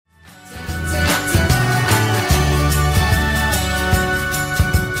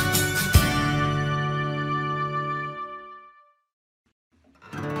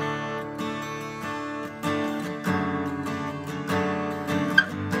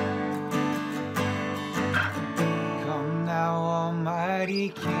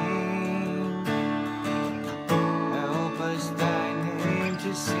King. Help us thy name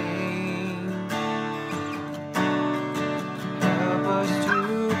to sing. Help us to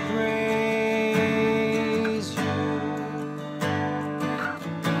praise you,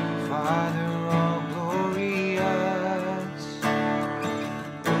 Father all glorious,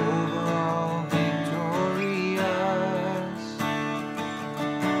 over all victorious.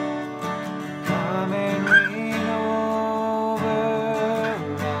 Come and reign over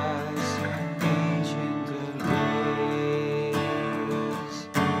us, Ancient of Days.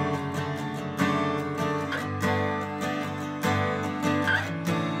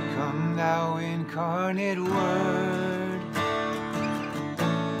 Come thou incarnate Word,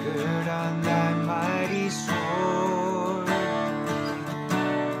 gird on thy mighty sword.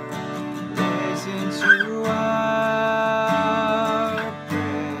 Listen to our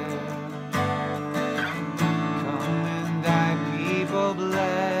prayer. Come and thy people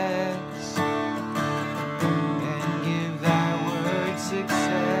bless, and give thy word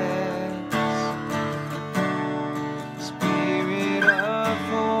success. Spirit of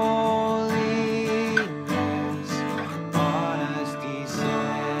holiness, on us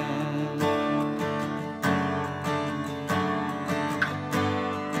descend.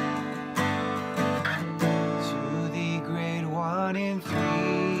 To thee, great one in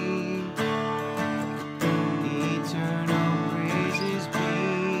three, eternal praises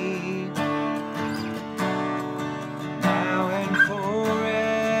be, now and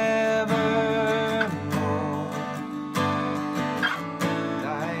forevermore.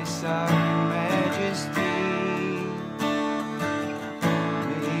 Thy sovereign majesty,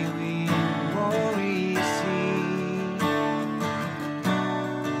 may we in glory see,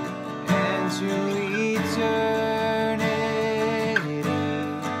 and to eternity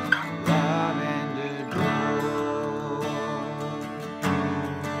love and adore.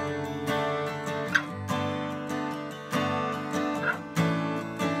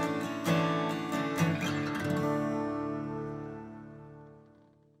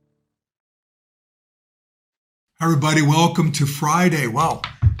 Everybody, welcome to Friday. Wow,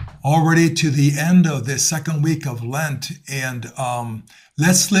 already to the end of the second week of Lent. And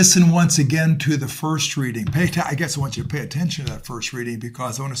let's listen once again to the first reading. I guess I want you to pay attention to that first reading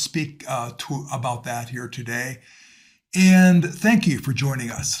because I want to speak about that here today. And thank you for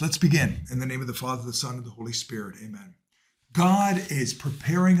joining us. Let's begin. In the name of the Father, the Son, and the Holy Spirit. Amen. God is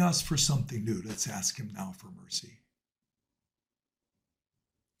preparing us for something new. Let's ask him now for mercy.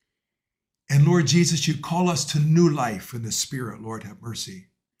 And Lord Jesus, you call us to new life in the Spirit. Lord, have mercy.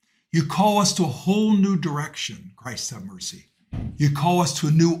 You call us to a whole new direction. Christ, have mercy. You call us to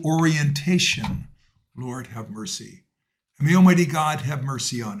a new orientation. Lord, have mercy. And may Almighty God have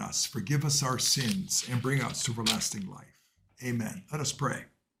mercy on us, forgive us our sins, and bring us to everlasting life. Amen. Let us pray.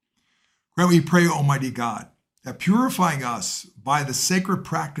 Grant, we pray, Almighty God, that purifying us by the sacred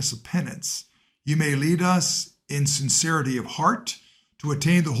practice of penance, you may lead us in sincerity of heart to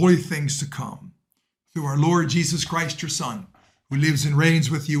attain the holy things to come. Through our Lord Jesus Christ, your Son, who lives and reigns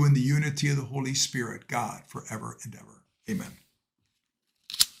with you in the unity of the Holy Spirit, God, forever and ever. Amen.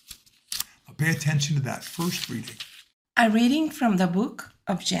 Now pay attention to that first reading. A reading from the book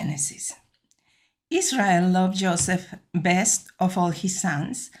of Genesis. Israel loved Joseph best of all his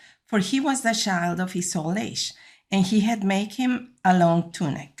sons, for he was the child of his old age, and he had made him a long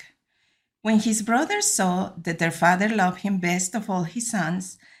tunic. When his brothers saw that their father loved him best of all his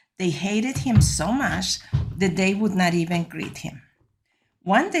sons, they hated him so much that they would not even greet him.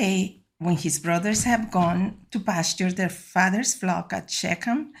 One day, when his brothers had gone to pasture their father's flock at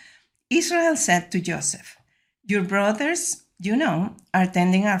Shechem, Israel said to Joseph, "Your brothers, are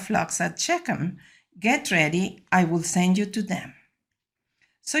tending our flocks at Shechem. Get ready, I will send you to them."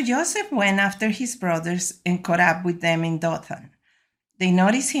 So Joseph went after his brothers and caught up with them in Dothan. They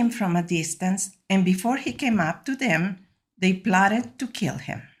noticed him from a distance, and before he came up to them, they plotted to kill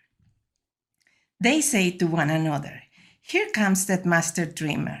him. They say to one another, "Here comes that master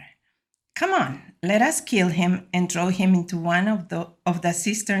dreamer. Come on, let us kill him and throw him into one of the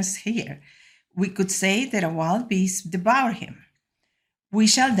cisterns here. We could say that a wild beast devoured him. We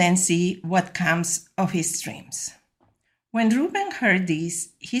shall then see what comes of his dreams." When Reuben heard this,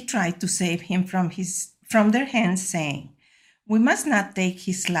 he tried to save him from their hands, saying, "We must not take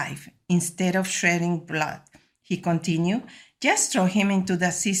his life. Instead of shedding blood," he continued, "just throw him into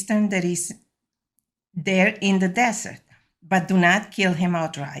the cistern that is there in the desert, but do not kill him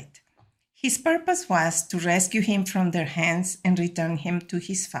outright." His purpose was to rescue him from their hands and return him to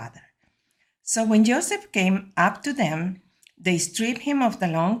his father. So when Joseph came up to them, they stripped him of the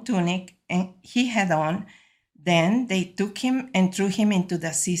long tunic he had on. Then they took him and threw him into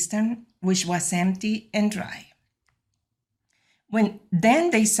the cistern, which was empty and dry. Then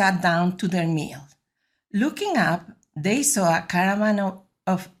they sat down to their meal. Looking up, they saw a caravan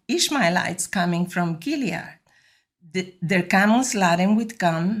of Ishmaelites coming from Gilead, their camels laden with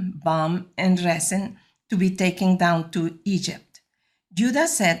gum, balm, and resin to be taken down to Egypt. Judah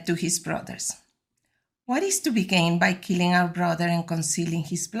said to his brothers, "What is to be gained by killing our brother and concealing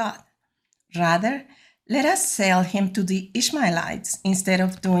his blood? Rather, let us sell him to the Ishmaelites instead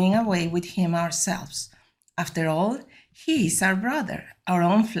of doing away with him ourselves. After all, he is our brother, our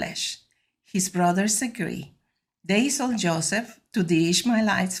own flesh." His brothers agree. They sold Joseph to the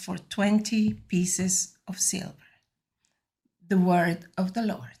Ishmaelites for 20 pieces of silver. The word of the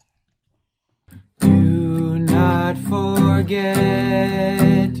Lord. Do not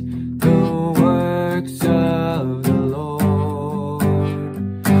forget the works of the Lord.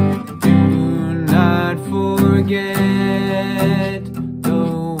 Do not forget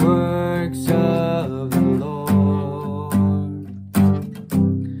the works of the Lord.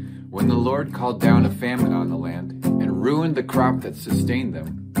 When the Lord called down a famine on the land and ruined the crop that sustained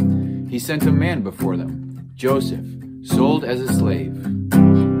them, he sent a man before them, Joseph, sold as a slave.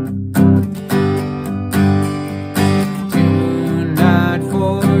 Do not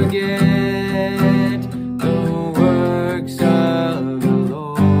forget the works of the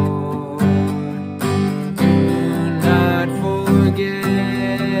Lord. Do not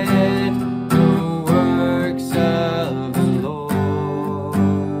forget the works of the Lord.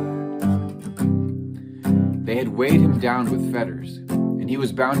 They had weighed him down with fetters, and he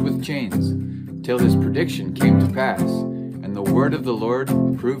was bound with chains, till his prediction came to pass, and the word of the Lord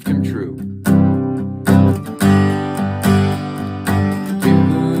proved him true. Do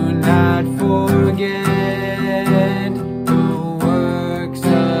not forget the works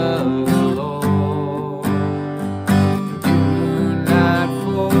of the Lord. Do not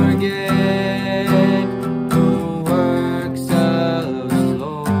forget the works of the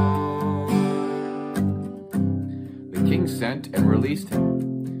Lord. The king sent and released him.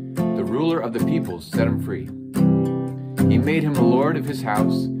 The ruler of the peoples set him free. He made him lord of his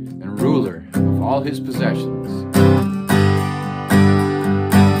house and ruler of all his possessions.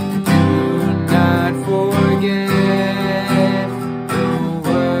 Do not forget the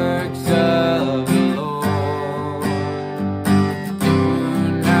works of the Lord.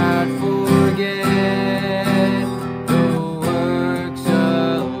 Do not forget the works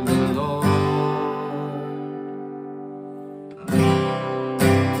of the Lord.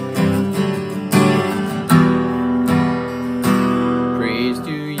 Praise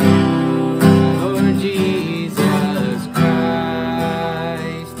to you, Lord Jesus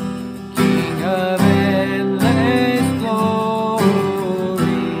Christ, King of endless glory.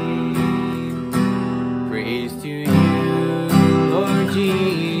 Praise to you, Lord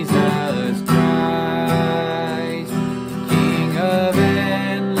Jesus Christ, King of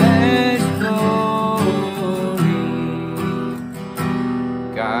endless glory.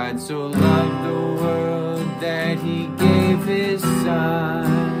 God so loved the world that he gave his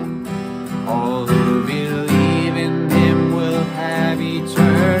Son. All who believe in him will have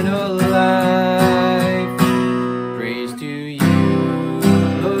eternal life. Praise to you,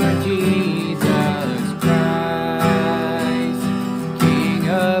 Lord Jesus Christ, King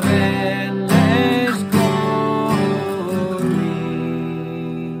of endless glory.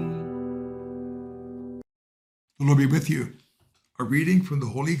 The Lord be with you. A reading from the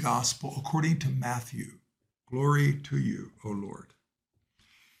Holy Gospel according to Matthew. Glory to you, O Lord.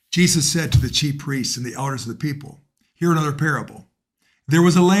 Jesus said to the chief priests and the elders of the people, "Hear another parable. There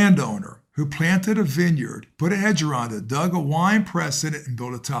was a landowner who planted a vineyard, put a hedge around it, dug a wine press in it, and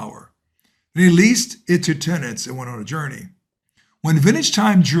built a tower. Then he leased it to tenants and went on a journey. When vintage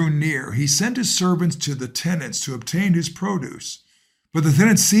time drew near, he sent his servants to the tenants to obtain his produce. But the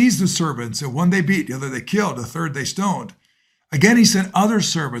tenants seized the servants, and one they beat, the other they killed, the third they stoned. Again, he sent other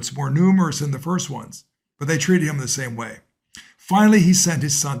servants more numerous than the first ones, but they treated him the same way. Finally, he sent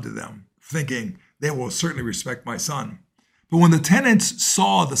his son to them, thinking, they will certainly respect my son. But when the tenants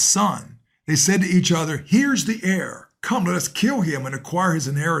saw the son, they said to each other, here's the heir. Come, let us kill him and acquire his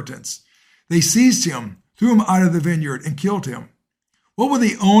inheritance. They seized him, threw him out of the vineyard, and killed him. What will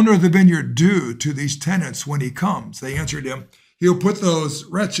the owner of the vineyard do to these tenants when he comes? They answered him, he'll put those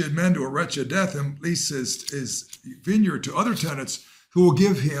wretched men to a wretched death and lease his vineyard to other tenants who will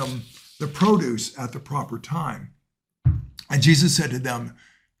give him the produce at the proper time. And Jesus said to them,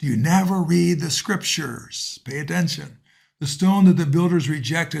 do you never read the scriptures? Pay attention. The stone that the builders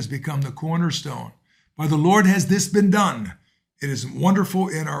reject has become the cornerstone. By the Lord has this been done. It is wonderful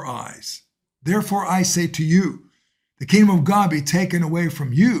in our eyes. Therefore I say to you, the kingdom of God be taken away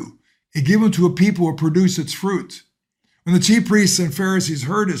from you and given to a people who produce its fruit. When the chief priests and Pharisees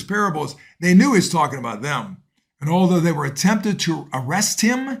heard his parables, they knew he was talking about them. And although they were tempted to arrest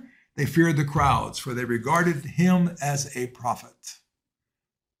him, they feared the crowds, for they regarded him as a prophet.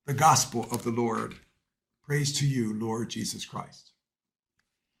 The gospel of the Lord. Praise to you, Lord Jesus Christ.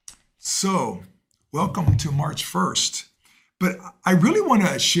 So, welcome to March 1st. But I really want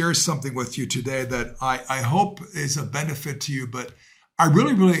to share something with you today that I hope is a benefit to you, but I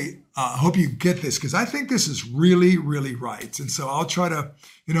really hope you get this, because I think this is really right. And so I'll try to,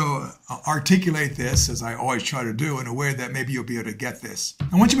 articulate this, as I always try to do, in a way that maybe you'll be able to get this.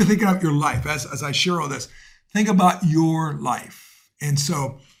 I want you to be thinking about your life as I share all this. Think about your life. And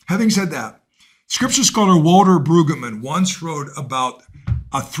so, having said that, scripture scholar Walter Brueggemann once wrote about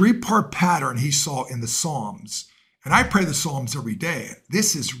a three-part pattern he saw in the Psalms. And I pray the Psalms every day.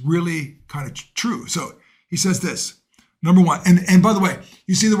 This is really kind of true. So he says this, number one, and by the way,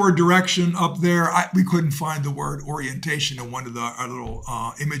 you see the word direction up there. We couldn't find the word orientation in one of our little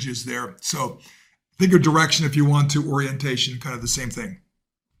images there. So think of direction if you want to, orientation, kind of the same thing.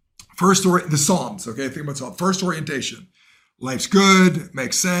 First, the Psalms, okay? Think about Psalms. First, orientation. Life's good,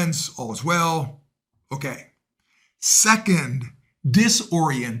 makes sense, all is well. Okay. Second,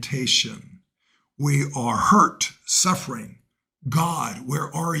 disorientation. We are hurt, suffering. God,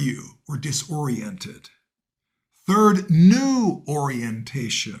 where are you? We're disoriented. Third, new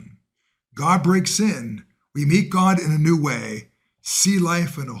orientation. God breaks in. We meet God in a new way. See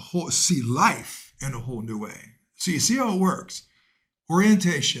life in a whole new way. So you see how it works.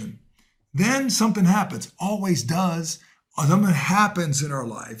 Orientation. Then something happens. Always does. Something happens in our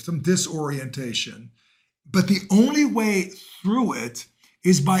life. Some disorientation. But the only way through it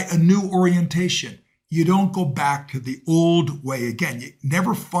is by a new orientation. You don't go back to the old way again. You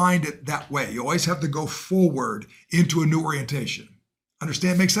never find it that way. You always have to go forward into a new orientation.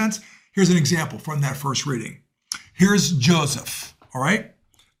 Understand? Make sense? Here's an example from that first reading. Here's Joseph, all right?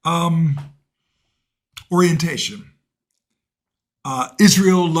 Orientation.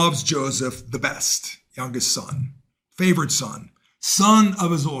 Israel loves Joseph the best, youngest son, favored son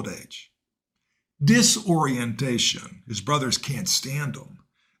of his old age. Disorientation. His brothers can't stand him.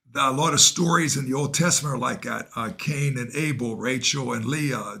 A lot of stories in the Old Testament are like that. Cain and Abel, Rachel and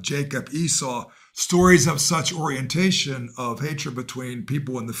Leah, Jacob, Esau. Stories of such orientation of hatred between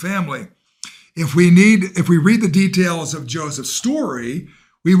people in the family. If we read the details of Joseph's story,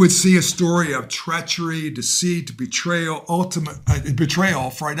 we would see a story of treachery, deceit, betrayal, ultimate betrayal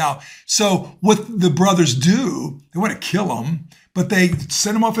for right now. So what the brothers do, they want to kill him, but they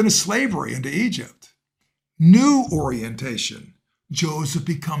send him off into slavery into Egypt. New orientation. Joseph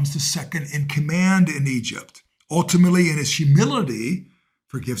becomes the second in command in Egypt. Ultimately, in his humility,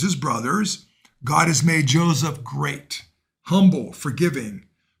 forgives his brothers. God has made Joseph great, humble, forgiving.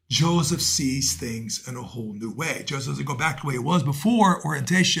 Joseph sees things in a whole new way. Joseph doesn't go back to the way it was before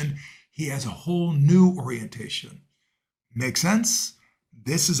orientation. He has a whole new orientation. Make sense?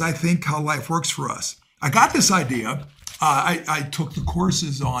 This is, I think, how life works for us. I got this idea. I took the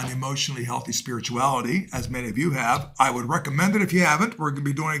courses on emotionally healthy spirituality, as many of you have. I would recommend it if you haven't. We're going to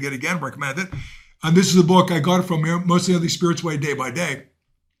be doing it again. Recommend it. And this is a book I got it from Mostly Healthy Spirituality Day by Day.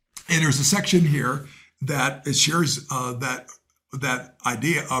 And there's a section here that it shares that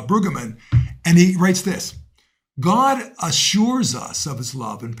idea of Brueggemann. And he writes this: God assures us of his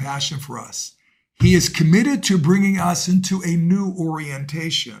love and passion for us. He is committed to bringing us into a new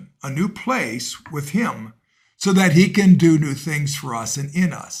orientation, a new place with him, so that he can do new things for us and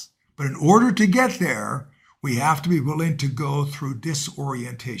in us. But in order to get there, we have to be willing to go through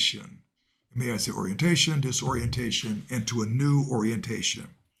disorientation. May I say orientation, disorientation, into a new orientation.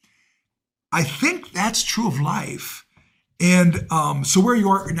 I think that's true of life. And so where you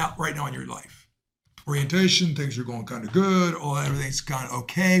are right now in your life, orientation, things are going kind of good, everything's kind of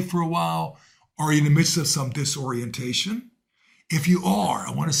okay for a while. Are you in the midst of some disorientation? If you are,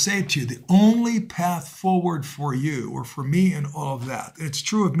 I want to say to you, the only path forward for you or for me in all of that, and it's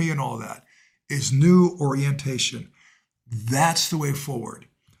true of me in all of that, is new orientation. That's the way forward.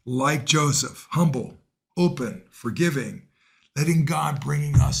 Like Joseph, humble, open, forgiving, letting God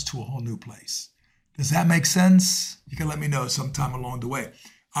bringing us to a whole new place. Does that make sense? You can let me know sometime along the way.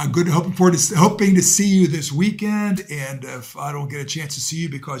 I'm hoping to see you this weekend. And if I don't get a chance to see you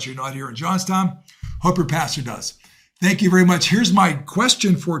because you're not here in Johnstown, hope your pastor does. Thank you very much. Here's my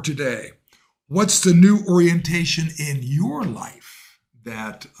question for today. What's the new orientation in your life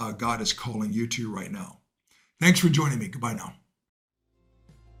that God is calling you to right now? Thanks for joining me. Goodbye now.